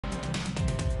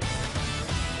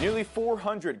Nearly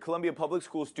 400 Columbia Public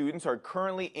School students are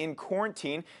currently in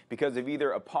quarantine because of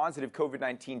either a positive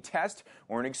COVID-19 test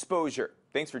or an exposure.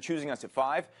 Thanks for choosing us at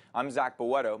 5. I'm Zach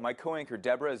Boweto. My co-anchor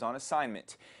Deborah is on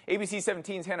assignment. ABC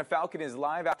 17's Hannah Falcon is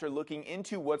live after looking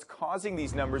into what's causing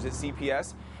these numbers at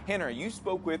CPS. Hannah, you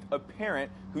spoke with a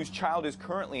parent whose child is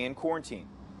currently in quarantine.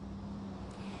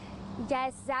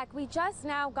 Yes, Zach, we just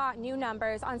now got new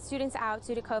numbers on students out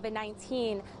due to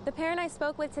COVID-19. The parent I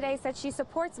spoke with today said she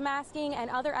supports masking and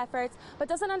other efforts, but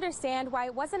doesn't understand why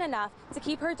it wasn't enough to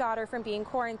keep her daughter from being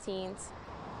quarantined.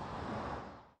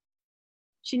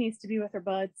 She needs to be with her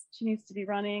buds. She needs to be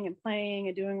running and playing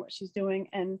and doing what she's doing,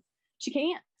 and she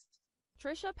can't.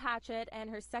 Trisha Patchett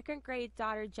and her second grade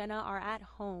daughter Jenna are at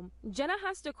home. Jenna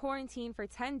has to quarantine for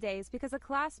 10 days because a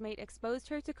classmate exposed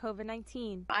her to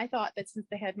COVID-19. I thought that since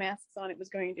they had masks on, it was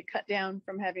going to cut down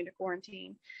from having to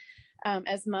quarantine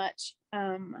as much.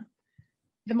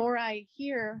 The more I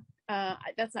hear,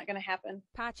 that's not going to happen.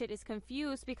 Patchett is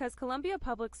confused because Columbia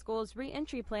Public Schools'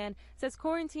 re-entry plan says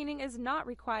quarantining is not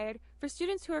required for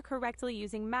students who are correctly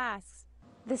using masks.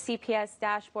 The CPS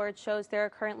dashboard shows there are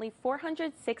currently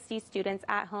 460 students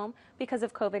at home because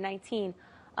of COVID-19.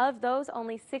 Of those,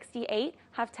 only 68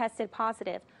 have tested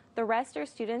positive. The rest are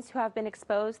students who have been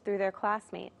exposed through their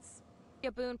classmates.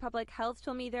 Boone Public Health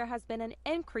told me there has been an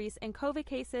increase in COVID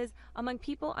cases among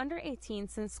people under 18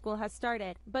 since school has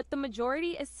started, but the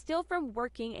majority is still from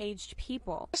working-aged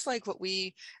people. Just like what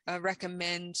we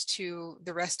recommend to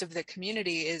the rest of the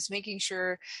community is making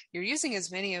sure you're using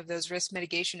as many of those risk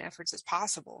mitigation efforts as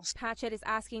possible. Patchett is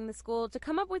asking the school to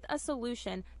come up with a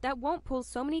solution that won't pull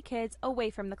so many kids away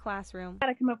from the classroom. Got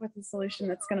to come up with a solution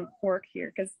that's going to work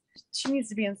here because she needs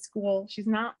to be in school. She's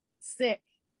not sick.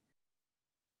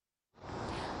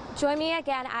 Join me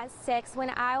again at 6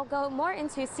 when I'll go more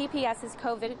into CPS's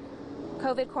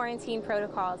COVID quarantine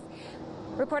protocols.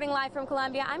 Reporting live from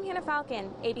Columbia, I'm Hannah Falcon,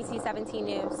 ABC 17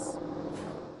 News.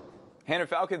 Hannah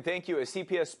Falcon, thank you. A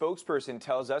CPS spokesperson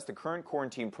tells us the current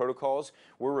quarantine protocols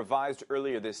were revised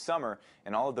earlier this summer,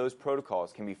 and all of those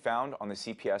protocols can be found on the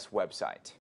CPS website.